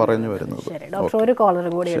എന്നുള്ളതാണ് ഈ പറഞ്ഞു വരുന്നത്. ഡോക്ടർ, ഒരു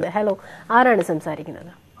കോളറും കൂടിയുണ്ട്. ഹലോ, ആരാണ്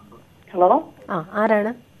സംസാരിക്കുന്നത്? ഹലോ.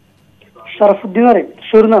 ആരാണ്?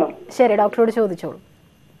 ശരി, ഡോക്ടറോട് ചോദിച്ചോളൂ.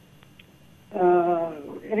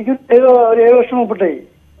 എനിക്ക് 7 വർഷം മുമ്പിട്ടേ.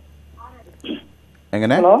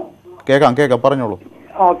 എങ്ങനെ? കേക്കാം, പറഞ്ഞോളൂ.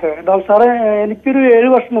 ഓക്കെ ഡോക്ടർ സാറേ, എനിക്കൊരു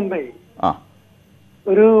 7 വർഷം മുമ്പേ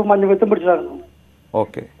ഒരു മഞ്ഞപ്പിത്തം പിടിച്ചതായിരുന്നു.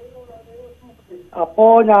 ഓക്കെ. അപ്പോ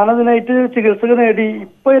ഞാനതിനായിട്ട് ചികിത്സ നേടി.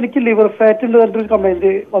 ഇപ്പൊ എനിക്ക് ലിവർ ഫാറ്റ് ഉണ്ട് പറഞ്ഞിട്ടൊരു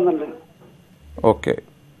കംപ്ലൈന്റ് വന്നിട്ടുണ്ട്. ഓക്കെ.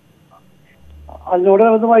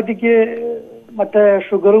 അതിനോടനുബന്ധമായിട്ട് എനിക്ക് മറ്റേ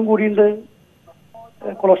ഷുഗറും കൂടിയുണ്ട്,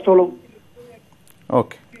 കൊളസ്ട്രോളും.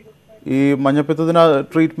 ഓക്കെ. ഈ മഞ്ഞപ്പിത്തത്തിന്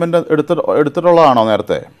ട്രീറ്റ്മെന്റ് എടുത്തിട്ടുള്ളതാണോ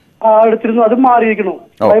നേരത്തെ? എടുത്തിരുന്നു. അത് മാറിയിരിക്കണു,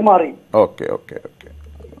 മാറി. Okay okay okay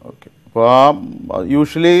okay. അപ്പോൾ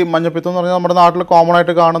യൂഷ്വലി മഞ്ഞപ്പിത്തം എന്ന് പറഞ്ഞാൽ നമ്മുടെ നാട്ടിൽ കോമൺ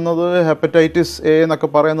ആയിട്ട് കാണുന്നത് ഹെപ്പറ്റൈറ്റിസ് എ എന്നൊക്കെ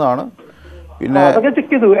പറയുന്നതാണ്. പിന്നെ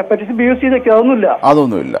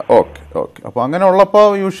അതൊന്നുമില്ല. Okay okay. അപ്പോൾ അങ്ങനെ ഉള്ളപ്പോൾ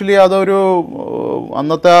യൂഷ്വലി അതൊരു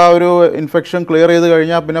അന്നത്തെ ആ ഒരു ഇൻഫെക്ഷൻ ക്ലിയർ ചെയ്ത്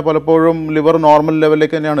കഴിഞ്ഞാൽ പിന്നെ പലപ്പോഴും ലിവർ നോർമൽ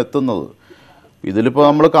ലെവലിലേക്ക് തന്നെയാണ് എത്തുന്നത്. ഇതിലിപ്പോൾ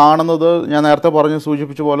നമ്മൾ കാണുന്നത് ഞാൻ നേരത്തെ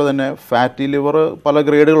സൂചിപ്പിച്ച പോലെ തന്നെ ഫാറ്റി ലിവർ പല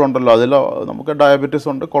ഗ്രേഡുകളുണ്ടല്ലോ. അതിൽ നമുക്ക് ഡയബറ്റീസ്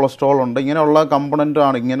ഉണ്ട്, കൊളസ്ട്രോൾ ഉണ്ട്. ഇങ്ങനെയുള്ള കമ്പണൻ്റ്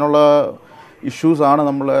ആണ്, ഇങ്ങനെയുള്ള ഇഷ്യൂസ് ആണ്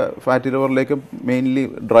നമ്മൾ ഫാറ്റി ലിവറിലേക്ക് മെയിൻലി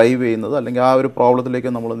ഡ്രൈവ് ചെയ്യുന്നത്, അല്ലെങ്കിൽ ആ ഒരു പ്രോബ്ലത്തിലേക്ക്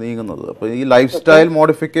നമ്മൾ നീങ്ങുന്നത്. അപ്പോൾ ഈ ലൈഫ് സ്റ്റൈൽ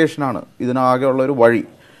മോഡിഫിക്കേഷനാണ് ഇതിനാകെയുള്ള ഒരു വഴി.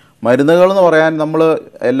 മരുന്നുകൾ എന്ന് പറയാൻ നമ്മൾ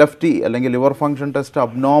LFT അല്ലെങ്കിൽ ലിവർ ഫങ്ഷൻ ടെസ്റ്റ്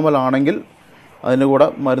അബ്നോർമൽ ആണെങ്കിൽ അതിന് കൂടെ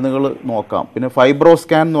മരുന്നുകൾ നോക്കാം. പിന്നെ ഫൈബ്രോ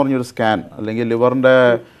സ്കാൻ എന്ന് പറഞ്ഞൊരു സ്കാൻ, അല്ലെങ്കിൽ ലിവറിന്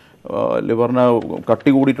കട്ടി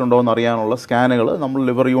കൂടിയിട്ടുണ്ടോ എന്ന് അറിയാനുള്ള സ്കാനുകൾ നമ്മൾ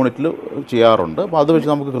ലിവർ യൂണിറ്റിൽ ചെയ്യാറുണ്ട്. അപ്പോൾ അത് വെച്ച്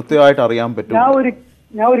നമുക്ക് കൃത്യമായിട്ട് അറിയാൻ പറ്റും.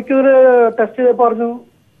 ഞാൻ ഒരിക്കലൊരു ടെസ്റ്റ് പറഞ്ഞു.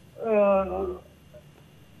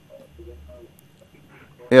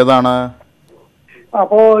 ഏതാണ്?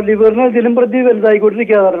 അപ്പോ ലിവറിന് ദിനം പ്രതി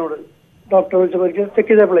വലുതായിക്കൊണ്ടിരിക്കാറോട് ഡോക്ടർ ചെക്ക്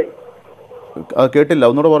ചെയ്തപ്പോഴേ. കേട്ടില്ല,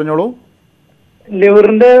 ഒന്നുകൂടെ പറഞ്ഞോളൂ.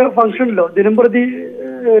 ലിവറിന്റെ ഫംഗ്ഷൻ ഇല്ലോ, ദിനം പ്രതി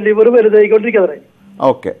ലിവർ വലുതായിക്കൊണ്ടിരിക്കാറേ.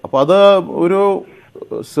 ഓക്കെ. അപ്പോൾ അത് ഒരു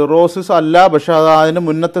സിറോസിസ് അല്ല, പക്ഷെ അത് അതിന്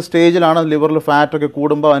മുന്നത്തെ സ്റ്റേജിലാണ് ലിവറിൽ ഫാറ്റൊക്കെ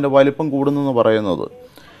കൂടുമ്പോൾ അതിൻ്റെ വലിപ്പം കൂടുന്നെന്ന് പറയുന്നത്.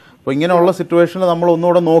 അപ്പോൾ ഇങ്ങനെയുള്ള സിറ്റുവേഷനിൽ നമ്മൾ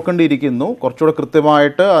ഒന്നുകൂടെ നോക്കേണ്ടിയിരിക്കുന്നു, കുറച്ചുകൂടെ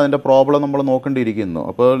കൃത്യമായിട്ട് അതിൻ്റെ പ്രോബ്ലം നമ്മൾ നോക്കേണ്ടിയിരിക്കുന്നു.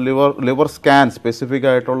 അപ്പോൾ ലിവർ സ്കാൻ, സ്പെസിഫിക്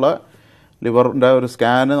ആയിട്ടുള്ള ലിവറിൻ്റെ ഒരു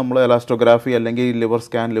സ്കാന് നമ്മൾ എലാസ്റ്റോഗ്രാഫി അല്ലെങ്കിൽ liver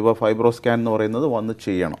scan, liver fibro scan എന്ന് പറയുന്നത് വന്ന്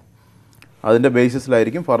ചെയ്യണം. അതിൻ്റെ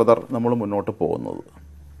ബേസിസിലായിരിക്കും ഫർദർ നമ്മൾ മുന്നോട്ട് പോകുന്നത്.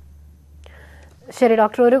 ശരി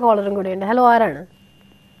ഡോക്ടർ, ഒരു കോളറും കൂടിയുണ്ട്. ഹലോ, ആരാണ്?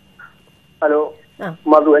 ഹലോ,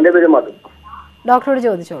 മധു. എൻ്റെ പേര് മധു. ഡോക്ടറോട്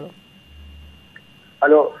ചോദിച്ചോളൂ.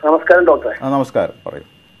 ഹലോ, നമസ്കാരം ഡോക്ടറെ. നമസ്കാരം, പറയൂ.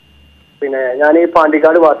 പിന്നെ ഞാൻ ഈ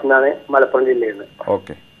പാണ്ടിക്കാട് ഭാഗത്തുനിന്നാണ്, മലപ്പുറം ജില്ലയിൽ നിന്ന്.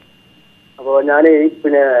 ഓക്കെ. അപ്പോൾ ഞാൻ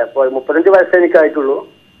പിന്നെ 35 വയസ്സേ എനിക്കായിട്ടുള്ളൂ.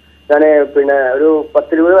 ഞാൻ പിന്നെ ഒരു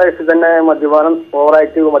 10-20 വയസ്സിൽ തന്നെ മദ്യപാനം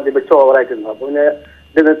മദ്യപിച്ച് ഓവറായിട്ടുണ്ട്. അപ്പോൾ പിന്നെ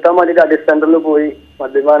ഇത് നിർത്താൻ വേണ്ടിയിട്ട് അഡിക്ഷൻ സെന്ററിൽ പോയി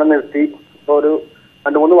മദ്യപാനം നിർത്തി. ഇപ്പോൾ ഒരു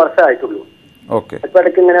 2-3 വർഷം ആയിട്ടുള്ളൂ. ഇപ്പൊ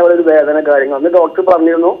ഇടയ്ക്ക് ഇങ്ങനെ ഒരു വേദന കാര്യങ്ങൾ അന്ന് ഡോക്ടർ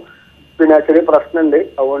പറഞ്ഞിരുന്നു, പിന്നെ ചെറിയ പ്രശ്നമുണ്ട്,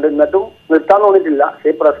 അതുകൊണ്ട് എന്നിട്ടും നിർത്താൻ തോന്നിയിട്ടില്ല. ഈ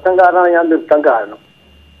പ്രശ്നം കാരണമാണ് ഞാൻ നിർത്താൻ കാരണം.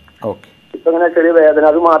 ഇപ്പൊ ഇങ്ങനെ ചെറിയ വേദന.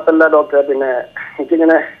 അത് മാത്രല്ല ഡോക്ടറെ, പിന്നെ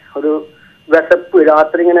എനിക്കിങ്ങനെ ഒരു വിശപ്പ്,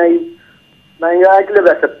 രാത്രി ഇങ്ങനെ ഈ ഭയങ്കരമായിട്ടുള്ള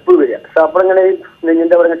വിശപ്പ് വരിക. അപ്പോൾ ഇങ്ങനെ ഈ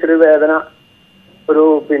നെഞ്ഞിന്റെ പറഞ്ഞ ചെറിയ വേദന ഒരു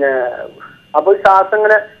പിന്നെ അപ്പൊ ശ്വാസം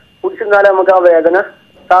ഇങ്ങനെ പിടിച്ചിരുന്നാലേ നമുക്ക് ആ വേദന,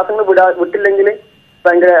 ശ്വാസം വിട്ടില്ലെങ്കിൽ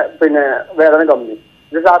ഭയങ്കര പിന്നെ വേദന കമ്മി.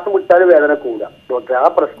 ഇത് ശ്വാസം വിട്ടാൽ വേദന കൂടാ. ഡോക്ടറെ, ആ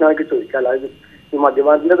പ്രശ്നമായിട്ട് ചോദിക്കാം. അല്ലാതെ ഈ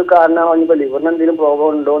മദ്യപാനത്തിന്റെ ഒരു കാരണമാണ് ഇപ്പൊ ലിവറിന് എന്തെങ്കിലും പ്രോബ്ലം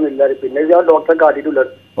ഉണ്ടോന്നില്ല. പിന്നെ ഞാൻ ഡോക്ടറെ കാട്ടിയിട്ടില്ല.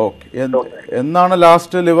 എന്നാണ്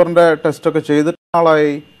ലാസ്റ്റ് ലിവറിന്റെ ടെസ്റ്റ് ഒക്കെ ചെയ്തിട്ട്?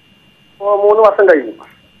 ആളായി 3 വർഷം കഴിഞ്ഞു.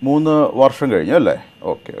 3 വർഷം കഴിഞ്ഞു അല്ലേ?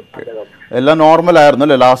 Okay okay. എല്ലാം നോർമൽ ആയിരുന്നു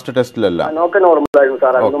അല്ലേ ലാസ്റ്റ് ടെസ്റ്റിലെല്ലാം? ഒക്കെ നോർമൽ ആയിരുന്നു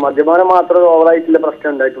സാർ. മദ്യപാനം മാത്രമേ ഓവറായിട്ടുള്ള പ്രശ്നം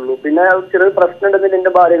ഉണ്ടായിട്ടുള്ളൂ. പിന്നെ ചെറിയ പ്രശ്നം ഉണ്ടെന്ന്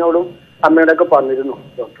എന്റെ ഭാര്യനോടും അമ്മയോടെ ഒക്കെ പറഞ്ഞിരുന്നു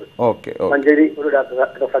ഡോക്ടർ. ഓക്കെ. മഞ്ചേരി ഒരു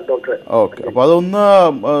ഡോക്ടർ. ഓക്കെ. അപ്പൊ അതൊന്ന്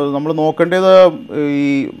നമ്മൾ നോക്കേണ്ടത്, ഈ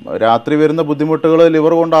രാത്രി വരുന്ന ബുദ്ധിമുട്ടുകൾ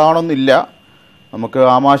ലിവർ കൊണ്ടാണെന്നില്ല. നമുക്ക്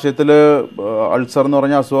ആമാശയത്തിൽ അൾസർ എന്ന്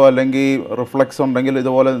പറഞ്ഞ അസുഖം അല്ലെങ്കിൽ റിഫ്ലക്സ് ഉണ്ടെങ്കിൽ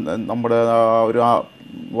ഇതുപോലെ നമ്മുടെ ഒരു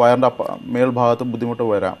വയറിൻ്റെ മേൽഭാഗത്ത് ബുദ്ധിമുട്ട്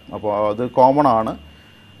വരാം. അപ്പോൾ അത് കോമൺ ആണ്.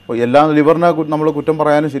 അപ്പോൾ എല്ലാ ലിവറിനെ നമ്മൾ കുറ്റം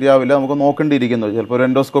പറയാനും ശരിയാവില്ല, നമുക്ക് നോക്കേണ്ടിയിരിക്കുന്നു. ചിലപ്പോൾ ഒരു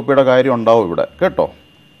എൻഡോസ്കോപ്പിയുടെ കാര്യം ഉണ്ടാവും ഇവിടെ, കേട്ടോ.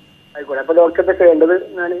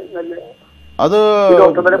 അത്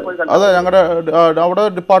ഞങ്ങളുടെ അവിടെ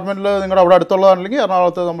ഡിപ്പാർട്ട്മെന്റിൽ നിങ്ങളുടെ അവിടെ അടുത്തുള്ളതാണെങ്കിൽ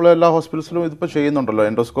എറണാകുളത്ത് നമ്മൾ എല്ലാ ഹോസ്പിറ്റൽസിലും ഇതിപ്പോൾ ചെയ്യുന്നുണ്ടല്ലോ.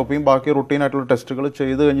 എൻഡോസ്കോപ്പിയും ബാക്കി റുട്ടീൻ ആയിട്ടുള്ള ടെസ്റ്റുകൾ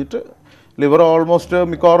ചെയ്ത് കഴിഞ്ഞിട്ട് ലിവർ ഓൾമോസ്റ്റ്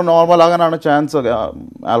മിക്കവാറും നോർമൽ ആകാനാണ് ചാൻസ്,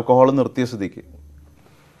 ആൽക്കഹോൾ നിർത്തിയ സ്ഥിതിക്ക്.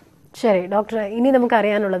 ശരി ഡോക്ടർ, ഇനി നമുക്ക്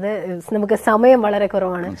അറിയാനുള്ളത്, നമുക്ക് സമയം വളരെ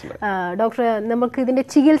കുറവാണ്. ഡോക്ടർ, നമുക്ക് ഇതിന്റെ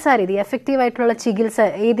ചികിത്സാ രീതി, എഫക്റ്റീവ് ആയിട്ടുള്ള ചികിത്സ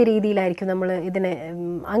ഏത് രീതിയിലായിരിക്കും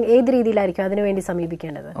അതിനുവേണ്ടി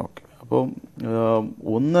സമീപിക്കേണ്ടത്? ഓക്കെ. അപ്പോൾ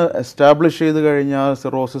ഒന്ന് എസ്റ്റാബ്ലിഷ് ചെയ്ത് കഴിഞ്ഞാൽ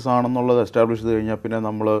സിറോസിസ് ആണെന്നുള്ളത് എസ്റ്റാബ്ലിഷ് ചെയ്ത് കഴിഞ്ഞാൽ പിന്നെ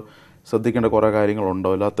നമ്മൾ ശ്രദ്ധിക്കേണ്ട കുറേ കാര്യങ്ങളുണ്ടോ.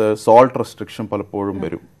 അല്ലാത്ത സോൾട്ട് റെസ്ട്രിക്ഷൻ പലപ്പോഴും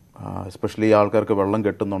വരും, എസ്പെഷ്യലി ആൾക്കാർക്ക് വെള്ളം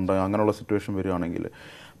കെട്ടുന്നുണ്ട്, അങ്ങനെയുള്ള സിറ്റുവേഷൻ വരികയാണെങ്കിൽ.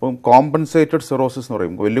 അപ്പം കോമ്പൻസേറ്റഡ് സിറോസിസ് എന്ന്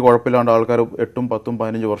പറയും, വലിയ കുഴപ്പമില്ലാണ്ട് ആൾക്കാർ 8, 10,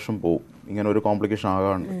 15 വർഷം പോകും ഇങ്ങനെ ഒരു കോംപ്ലിക്കേഷൻ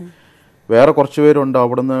ആകാണ്ട്. വേറെ കുറച്ച് പേരുണ്ട്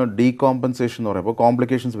അവിടുന്ന് ഡീകോമ്പൻസേഷൻ എന്ന് പറയും. അപ്പോൾ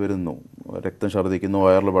കോംപ്ലിക്കേഷൻസ് വരുന്നു, രക്തം ഛർദ്ദിക്കുന്നു,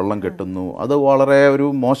 വയറിൽ വെള്ളം കെട്ടുന്നു, അത് വളരെ ഒരു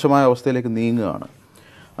മോശമായ അവസ്ഥയിലേക്ക് നീങ്ങുകയാണ്.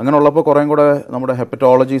 അങ്ങനെയുള്ളപ്പോൾ കുറേയും കൂടെ നമ്മുടെ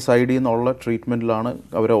ഹെപ്പറ്റോളജി സൈഡിൽ നിന്നുള്ള ട്രീറ്റ്മെൻറ്റിലാണ്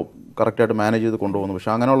അവരെ കറക്റ്റായിട്ട് മാനേജ് ചെയ്ത് കൊണ്ടുപോകുന്നത്.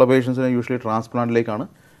 പക്ഷേ അങ്ങനെയുള്ള പേഷ്യൻസിനെ യൂഷ്വലി ട്രാൻസ്പ്ലാന്റിലേക്കാണ്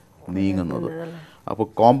നീങ്ങുന്നത്. അപ്പോൾ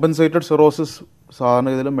കോമ്പൻസേറ്റഡ് സിറോസിസ് സാധാരണ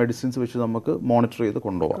ഇതിൽ മെഡിസിൻസ് വെച്ച് നമുക്ക് മോണിറ്റർ ചെയ്ത്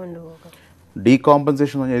കൊണ്ടുപോകാം.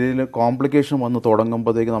 ഡീകോമ്പൻസേഷൻ എന്ന് പറഞ്ഞാൽ ഇതിൽ കോംപ്ലിക്കേഷൻ വന്ന്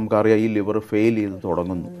തുടങ്ങുമ്പോഴത്തേക്ക് നമുക്കറിയാം ഈ ലിവർ ഫെയിൽ ചെയ്ത്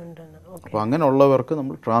തുടങ്ങുന്നു. അപ്പോൾ അങ്ങനെയുള്ളവർക്ക്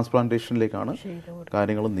നമ്മൾ ട്രാൻസ്പ്ലാന്റേഷനിലേക്കാണ്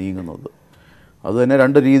കാര്യങ്ങൾ നീങ്ങുന്നത്. അത് തന്നെ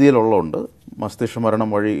 2 രീതിയിലുള്ളതുണ്ട്. മസ്തിഷ്ക മരണം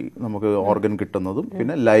വഴി നമുക്ക് ഓർഗൻ കിട്ടുന്നതും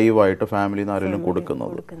പിന്നെ ലൈവായിട്ട് ഫാമിലിയിൽ നിന്ന് ആരെങ്കിലും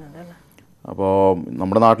കൊടുക്കുന്നതും. അപ്പോൾ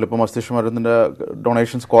നമ്മുടെ നാട്ടിലിപ്പോൾ മസ്തിഷ്ക മരണത്തിൻ്റെ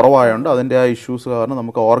ഡൊണേഷൻസ് കുറവായതുകൊണ്ട് അതിൻ്റെ ആ ഇഷ്യൂസ് കാരണം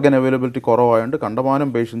നമുക്ക് ഓർഗൻ അവൈലബിലിറ്റി കുറവായതുകൊണ്ട് കണ്ടമാനം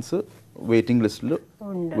പേഷ്യൻസ് വെയിറ്റിംഗ് ലിസ്റ്റിൽ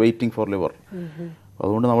വെയിറ്റിംഗ് ഫോർ ലിവർ.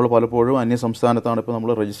 അതുകൊണ്ട് നമ്മൾ പലപ്പോഴും അന്യ സംസ്ഥാനത്താണ് ഇപ്പോൾ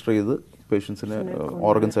നമ്മൾ രജിസ്റ്റർ ചെയ്ത് പേഷ്യൻസിന്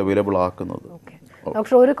ഓർഗൻസ് അവൈലബിൾ ആക്കുന്നത്.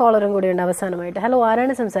 ഡോക്ടർ, ഒരു കോളറും കൂടിയുണ്ട് അവസാനമായിട്ട്. ഹലോ,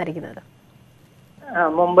 ആരാണ് സംസാരിക്കുന്നത്?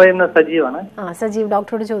 മുംബൈയിൽ നിന്ന് സജീവാണ്. സജീവ്,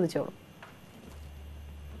 ഡോക്ടറോട് ചോദിച്ചോളൂ.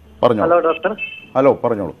 പറഞ്ഞോ. Hello doctor. ഹലോ,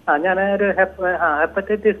 പറഞ്ഞോളൂ. ഞാനൊരു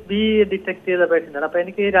ഹെപ്പറ്റൈറ്റിസ് ബി ഡിറ്റക്ട് ചെയ്ത പേഷ്യൻ്റ് ആണ്. അപ്പൊ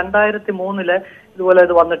എനിക്ക് 2003 ഇതുപോലെ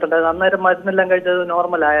ഇത് വന്നിട്ടുണ്ടായിരുന്നു. അന്നേരം മരുന്നെല്ലാം കഴിച്ചത്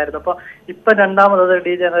നോർമൽ ആയിരുന്നു. അപ്പൊ ഇപ്പൊ രണ്ടാമത് അത്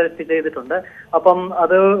ഡീജനറേറ്റ് ചെയ്തിട്ടുണ്ട്. അപ്പം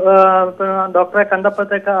അത് ഡോക്ടറെ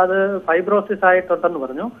കണ്ടപ്പോഴത്തേക്ക് അത് ഫൈബ്രോസിസ് ആയിട്ടുണ്ടെന്ന്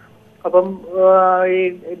പറഞ്ഞു. അപ്പം ഈ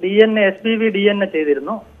DNA SBV DNA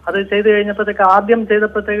ചെയ്തിരുന്നു. അത് ചെയ്ത് കഴിഞ്ഞപ്പോഴത്തേക്ക് ആദ്യം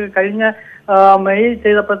ചെയ്തപ്പോഴത്തേക്ക് കഴിഞ്ഞ മെയ്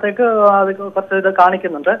ചെയ്തപ്പോഴത്തേക്ക് അത് കുറച്ച് ഇത്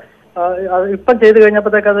കാണിക്കുന്നുണ്ട്. ഇപ്പം ചെയ്ത്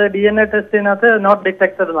കഴിഞ്ഞപ്പോഴത്തേക്ക് അത് DNA ടെസ്റ്റിനകത്ത് നോട്ട്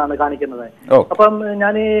ഡിറ്റക്റ്റഡ് എന്നാണ് കാണിക്കുന്നത്. അപ്പം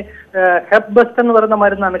ഞാൻ ഈ ഹെപ്പ് ബെസ്റ്റ് എന്ന് പറയുന്ന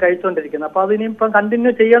മരുന്നാണ് കഴിച്ചുകൊണ്ടിരിക്കുന്നത്. അപ്പൊ അതിനിപ്പം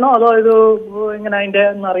കണ്ടിന്യൂ ചെയ്യണോ അതോ ഇത് ഇങ്ങനെ അതിന്റെ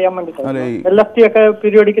ഒന്ന് അറിയാൻ വേണ്ടിയിട്ടാണ്. LFT ഒക്കെ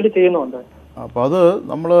പീരിയോഡിക്കലി ചെയ്യുന്നുണ്ട്. അപ്പോൾ അത്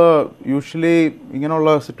നമ്മൾ യൂഷ്വലി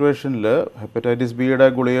ഇങ്ങനെയുള്ള സിറ്റുവേഷനിൽ ഹെപ്പറ്റൈറ്റിസ് ബിയുടെ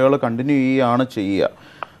ഗുളികകൾ കണ്ടിന്യൂ ചെയ്യുകയാണ് ചെയ്യുക.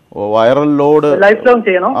 വൈറൽ ലോഡ് ലൈഫ് ലോങ്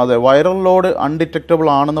ചെയ്യണോ? അതെ, വൈറൽ ലോഡ് അൺഡിറ്റക്റ്റബിൾ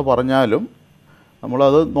ആണെന്ന് പറഞ്ഞാലും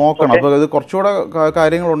നമ്മളത് നോക്കണം. അപ്പോൾ ഇത് കുറച്ചുകൂടെ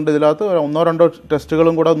കാര്യങ്ങളുണ്ട് ഇതിനകത്ത്. 1-2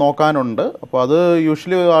 ടെസ്റ്റുകളും കൂടെ നോക്കാനുണ്ട്. അപ്പോൾ അത്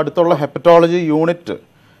യൂഷ്വലി അടുത്തുള്ള ഹെപ്പറ്റോളജി യൂണിറ്റ്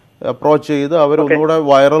അപ്രോച്ച് ചെയ്ത് അവർ ഒന്നുകൂടെ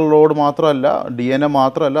വൈറൽ ലോഡ് മാത്രമല്ല DNA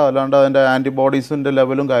മാത്രമല്ല അല്ലാണ്ട് അതിൻ്റെ ആൻറ്റിബോഡീസിൻ്റെ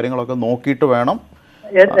ലെവലും കാര്യങ്ങളൊക്കെ നോക്കിയിട്ട് വേണം.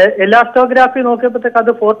 എലാസ്റ്റോഗ്രാഫി നോക്കിയപ്പോഴത്തേക്ക് അത്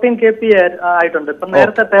 14 kP ആയിട്ടുണ്ട്. ഇപ്പം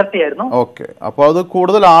നേരത്തെ 30 ആയിരുന്നു. ഓക്കെ, അപ്പോൾ അത്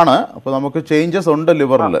കൂടുതലാണ്. അപ്പോൾ നമുക്ക് ചേഞ്ചസ് ഉണ്ട്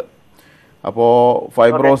ലിവറിൽ. അപ്പോൾ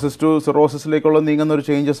ഫൈബ്രോസിസ് ടു സിറോസിസിലേക്കുള്ള നീങ്ങുന്ന ഒരു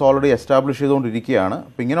ചേഞ്ചസ് ഓൾറെഡി എസ്റ്റാബ്ലിഷ് ചെയ്തുകൊണ്ടിരിക്കുകയാണ്.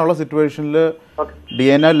 അപ്പോൾ ഇങ്ങനെയുള്ള സിറ്റുവേഷനിൽ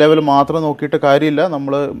DNA ലെവൽ മാത്രം നോക്കിയിട്ട് കാര്യമില്ല,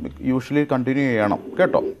 നമ്മൾ യൂഷ്വലി കണ്ടിന്യൂ ചെയ്യണം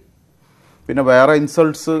കേട്ടോ. പിന്നെ വേറെ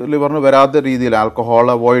ഇൻസൾട്ട്സ് ലിവറിന് വരാത്ത രീതിയിൽ ആൽക്കഹോൾ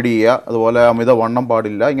അവോയ്ഡ് ചെയ്യുക, അതുപോലെ അമിതവണ്ണം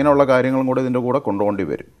പാടില്ല, ഇങ്ങനെയുള്ള കാര്യങ്ങളും കൂടെ ഇതിൻ്റെ കൂടെ കൊണ്ടുപോകേണ്ടി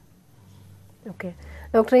വരും. ഓക്കെ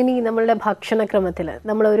ഡോക്ടർ, ഇനി നമ്മളുടെ ഭക്ഷണക്രമത്തിൽ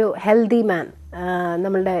നമ്മളൊരു ഹെൽത്തി മാൻ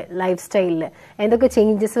നമ്മളുടെ ലൈഫ് സ്റ്റൈലിൽ എന്തൊക്കെ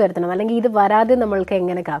ചേഞ്ചസ് വരുത്തണം, അല്ലെങ്കിൽ ഇത് വരാതെ നമ്മൾക്ക്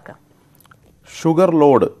എങ്ങനെ കാക്കാം? ഷുഗർ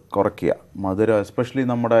ലോഡ് കുറയ്ക്കുക. മധുരം എസ്പെഷ്യലി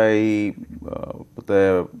നമ്മുടെ ഈ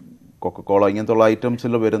കൊക്കക്കോള ഇങ്ങനത്തുള്ള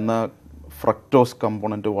ഐറ്റംസിൽ വരുന്ന ഫ്രക്ടോസ്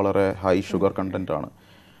കമ്പോണൻറ്റ് വളരെ ഹൈ ഷുഗർ കണ്ടൻ്റ് ആണ്.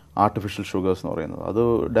 ആർട്ടിഫിഷ്യൽ ഷുഗേഴ്സ് എന്ന് പറയുന്നത് അത്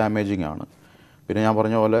ഡാമേജിങ് ആണ്. പിന്നെ ഞാൻ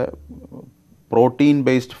പറഞ്ഞ പോലെ പ്രോട്ടീൻ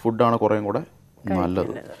ബേസ്ഡ് ഫുഡാണ് കുറേയും കൂടെ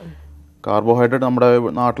നല്ലത്. കാർബോഹൈഡ്രേറ്റ് നമ്മുടെ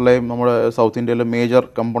നാട്ടിലെയും നമ്മുടെ സൗത്ത് ഇന്ത്യയിലെ മേജർ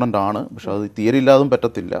കമ്പോണൻ്റ് ആണ്. പക്ഷെ അത് തീരെ ഇല്ലാതും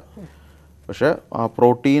പറ്റത്തില്ല. പക്ഷേ ആ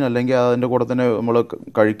പ്രോട്ടീൻ അല്ലെങ്കിൽ അതിൻ്റെ കൂടെ തന്നെ നമ്മൾ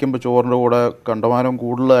കഴിക്കുമ്പോൾ ചോറിൻ്റെ കൂടെ കണ്ടമാനം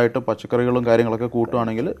കൂടുതലായിട്ട് പച്ചക്കറികളും കാര്യങ്ങളൊക്കെ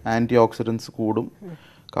കൂട്ടുകയാണെങ്കിൽ ആൻറ്റി ഓക്സിഡൻസ് കൂടും,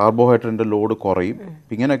 കാർബോഹൈഡ്രേറ്റിൻ്റെ ലോഡ് കുറയും.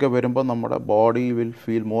 ഇങ്ങനെയൊക്കെ വരുമ്പോൾ നമ്മുടെ body will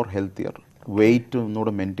feel more healthier, wait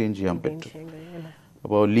ഒന്നുകൂടെ മെയിൻറ്റെയിൻ ചെയ്യാൻ പറ്റും.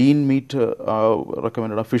 അപ്പോൾ lean meet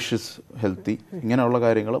recommend, fishes healthy, ഇങ്ങനെയുള്ള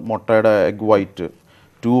കാര്യങ്ങൾ. മുട്ടയുടെ egg white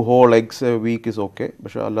 2 whole eggs a week is okay.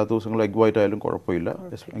 പക്ഷേ അല്ലാത്ത ദിവസങ്ങൾ എഗ് വൈറ്റ് ആയാലും കുഴപ്പമില്ല.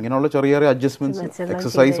 ഇങ്ങനെയുള്ള ചെറിയ ചെറിയ അഡ്ജസ്റ്റ്മെന്റ്സ്,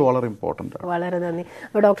 എക്സസൈസ് വളരെ ഇമ്പോർട്ടൻ്റ് ആണ്. വളരെ നന്ദി.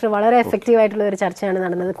 അപ്പോൾ ഡോക്ടർ, വളരെ എഫക്റ്റീവ് ആയിട്ടുള്ള ഒരു ചർച്ചയാണ്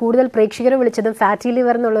നടന്നത്. കൂടുതൽ പ്രേക്ഷകരെ വിളിച്ചതും ഫാറ്റി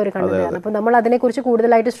ലിവർ എന്നുള്ള ഒരു കണ്ടന്റാണ്. അപ്പോൾ നമ്മൾ അതിനെക്കുറിച്ച്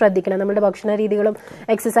കൂടുതലായിട്ട് ശ്രദ്ധിക്കണം. നമ്മുടെ ഭക്ഷണ രീതികളും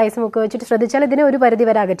എക്സസൈസും ഒക്കെ വെച്ചിട്ട് ശ്രദ്ധിച്ചാൽ ഇതിനെ ഒരു പരിധി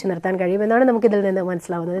വരെ അകറ്റി നിർത്താൻ കഴിയുമെന്നാണ് നമുക്ക് ഇതിൽ നിന്ന്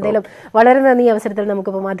മനസ്സിലാവുന്നത്. എന്തായാലും വളരെ നന്ദി ഈ അവസരത്തിൽ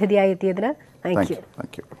നമുക്കിപ്പോൾ അതിഥിയായി എത്തിയതിന്.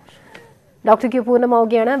 Thank you. ഡോക്ടർ ക്യൂ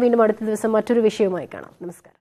പൂർണ്ണമാവുകയാണ്. വീണ്ടും അടുത്ത ദിവസം മറ്റൊരു വിഷയവുമായി കാണാം. നമസ്കാരം.